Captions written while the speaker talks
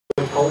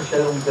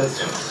Aufstellung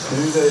des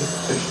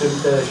Flügels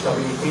bestimmte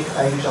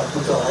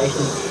Stabilitätseigenschaften zu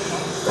erreichen.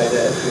 Bei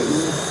der FPU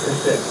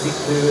ist der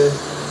Knickflügel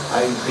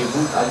ein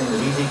Tribut an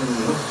den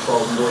riesigen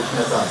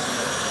Luftschraubendurchmesser.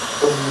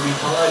 Um die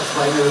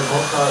Fahrradbeine des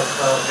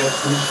Hauptfahrers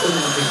jetzt nicht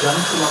unendlich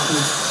lang zu machen,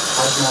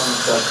 hat man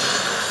das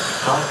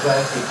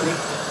Tragwerk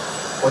geknickt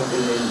und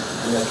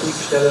in der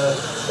Knickstelle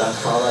das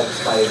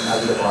Fahrradbein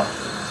angebracht.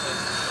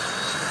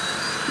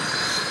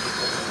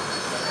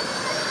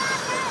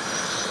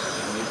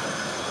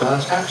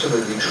 That's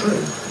absolutely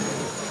true,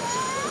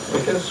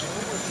 because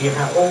you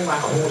have all that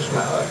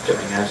horsepower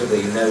coming out of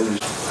the nose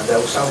and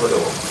El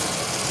Salvador.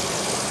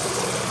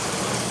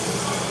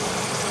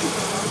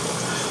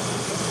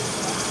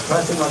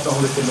 Martin hat noch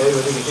ein bisschen mehr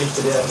über die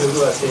Geschichte der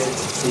FPU erzählt,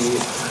 die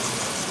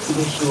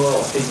nicht nur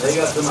auf den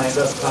Träger zum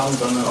Einsatz kam,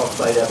 sondern auch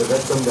bei der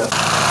Besetzung der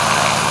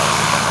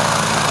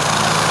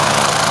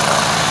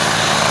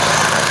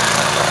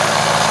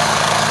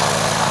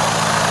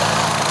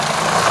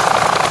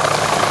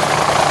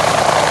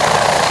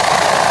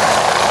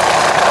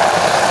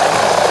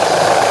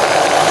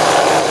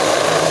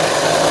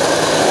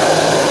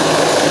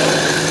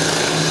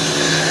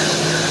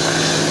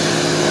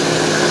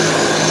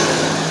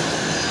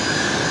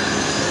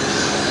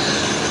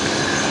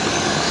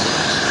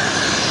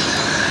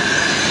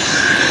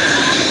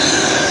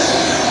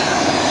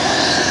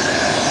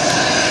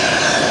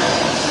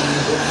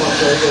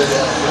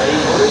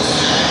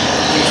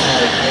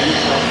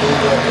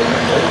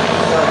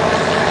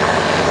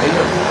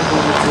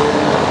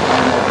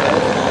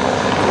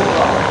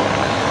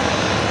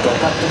der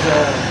taktische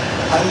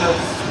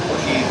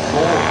MBB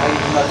Bo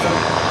 105.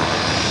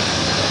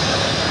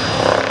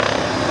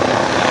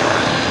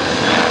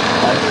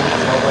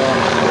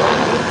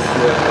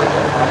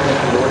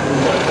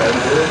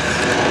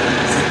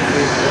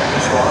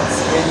 Schwarz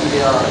in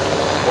der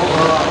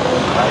Cobra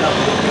und einer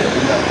Brücke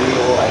in der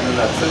Bo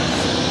 105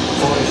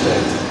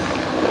 vorgestellt.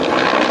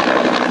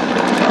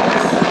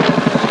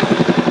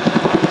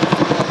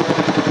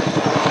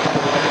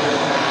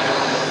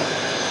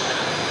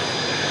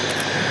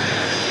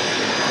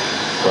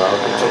 Well,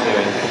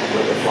 continuing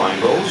with the flying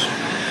balls,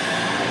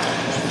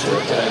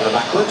 turning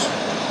backwards.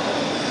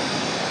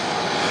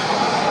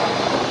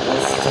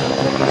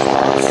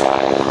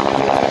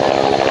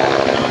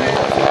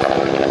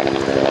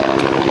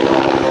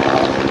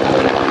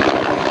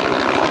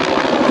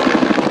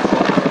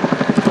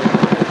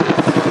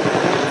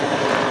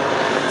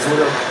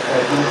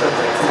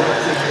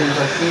 In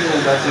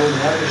verschiedenen Versionen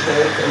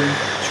hergestellt und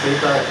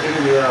später in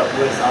der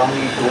US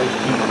Army durch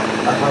die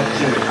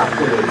Apache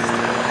abgelöst.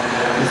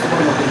 Ist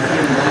immer noch in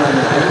vielen Ländern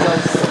im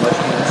Einsatz, zum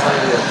Beispiel in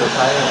der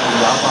Türkei,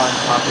 in Japan,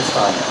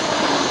 Pakistan.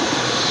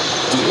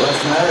 Die US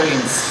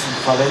Marines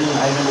verwenden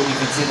eine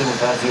modifizierte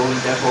Version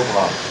der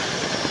Cobra.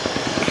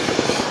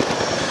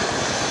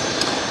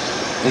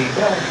 The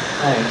bell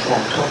range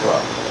on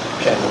Cobra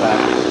came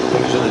about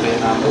because of the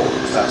Vietnam War.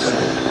 It's that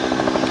simple.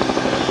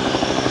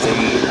 The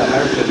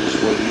Americans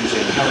were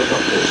using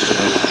helicopters to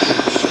move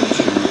troops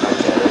into remote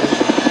areas.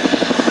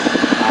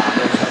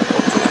 Those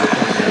helicopters were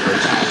coming under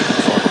attack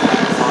from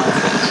fire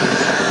from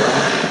troops on the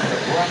ground.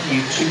 A brand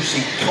new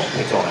two-seat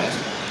cockpit on it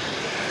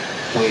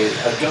with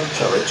a gun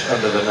turret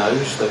under the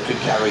nose that could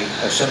carry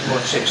a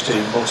 7.62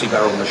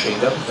 multi-barrel machine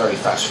gun, very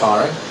fast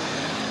firing,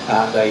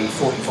 and a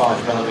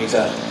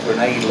 45mm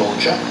grenade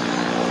launcher.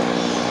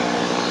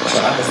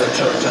 So that was the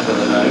turret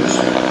under the nose.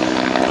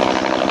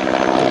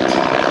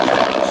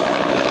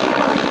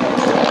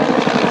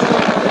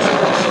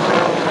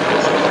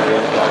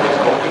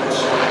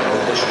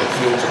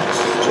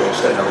 To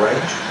extend a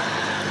range,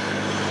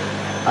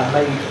 and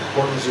made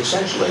what is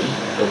essentially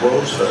the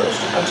world's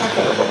first attack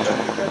helicopter.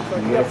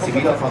 Die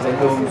zivile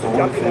Verwendung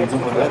sowohl für den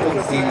Such- und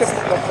Rettungsdienst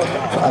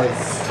als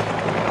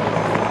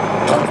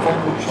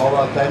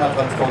Transporthubschrauber, kleiner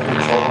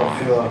Transporthubschrauber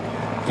für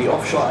die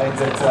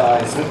Offshore-Einsätze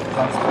als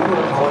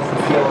Transport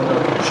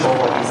 1400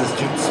 Hubschrauber dieses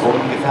Typs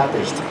wurden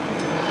gefertigt.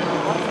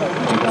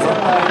 Die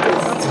Besonderheit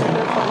ist,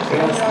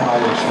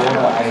 erstmalig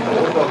wurde ein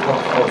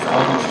Rotorkopf aus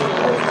einem Stück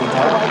aus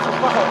Titan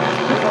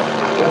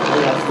mit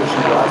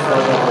elastischen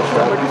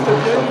Glasfaserverstärkten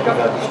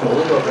kunststoffgefertigten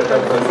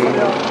Rotorblättern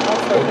versehen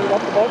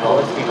und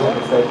rausgekommen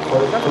ist ein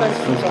voll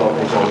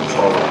kunstflugtauglicher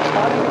Hubschrauber.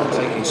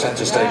 Taking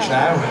center stage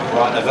now,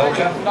 Rainer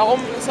Welker. Darum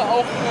ist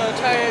auch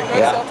Teil.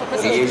 Yeah,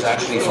 he is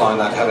actually flying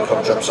that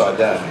helicopter upside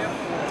down.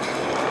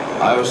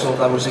 I always thought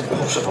that was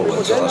impossible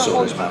until I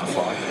saw this man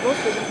fly.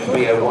 Bo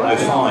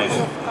 105,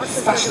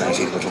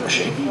 fascinating little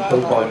machine,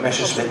 built by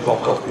Messerschmitt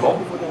Bokov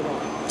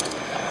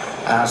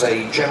as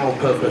a general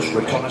purpose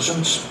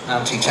reconnaissance,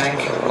 anti-tank,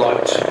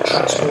 light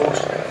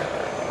transport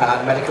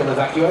and medical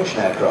evacuation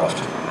aircraft.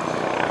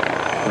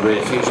 The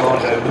rear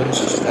fuselage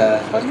opens as a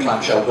pair of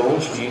clamshell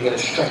doors. You get a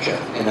stretcher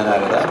in and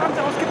out of there.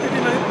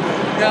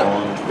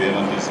 Und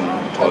während diesem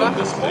tollen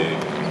Display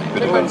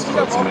bitte uns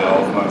kurz mehr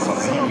aufmerksam,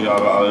 7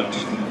 Jahre alt,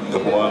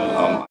 geboren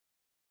am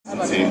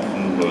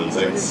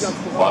 10.06,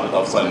 wartet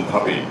auf seinen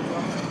Papi,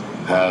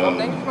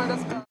 Herrn.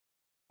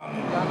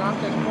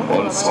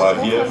 Und zwar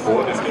hier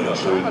vor dem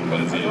Kinderschön,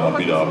 wenn Sie ihn auch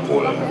wieder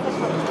abholen.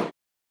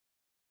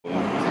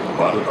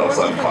 wartet auf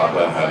seinen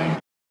Vater, Herrn.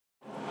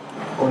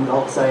 Und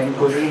auch sein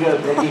Kollege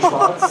Blackie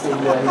Schwarz,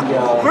 den wir in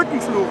der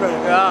Rückenflug,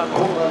 ja.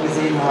 Cobra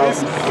gesehen haben.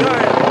 Ist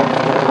geil.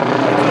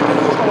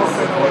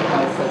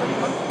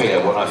 Yeah,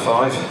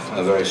 105,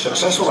 a very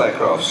successful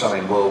aircraft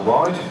selling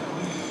worldwide,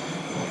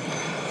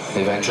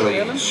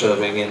 eventually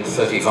serving in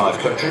 35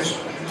 countries.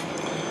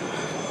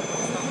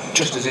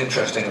 Just as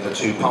interesting are the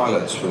two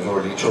pilots. We've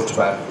already talked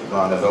about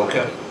Rainer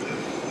Wilke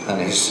and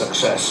his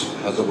success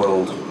at the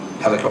World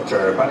Helicopter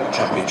Aerobatic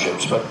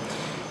Championships, but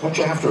what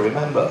you have to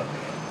remember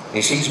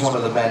is he's one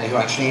of the men who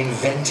actually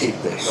invented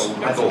this for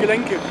the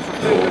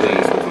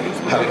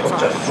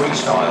helicopter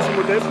freestyle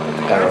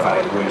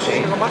aerobatic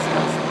routine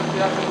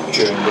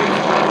during the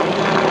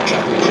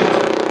championship.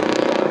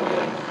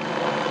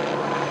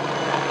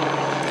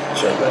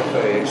 So they're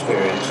very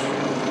experienced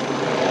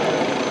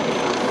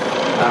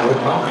and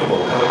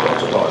remarkable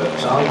helicopter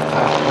pilots. I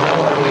have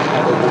no idea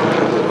how they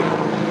do it,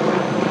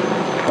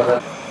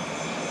 but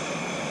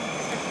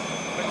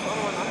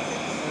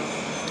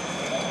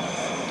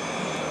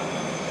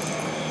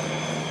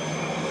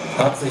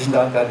Herzlichen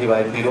Dank an die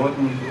beiden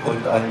Piloten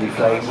und an die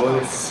Flying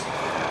Wolves,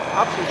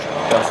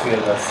 dass wir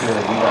das hier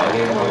wieder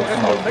erleben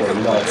durften auf der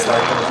ILA 2015.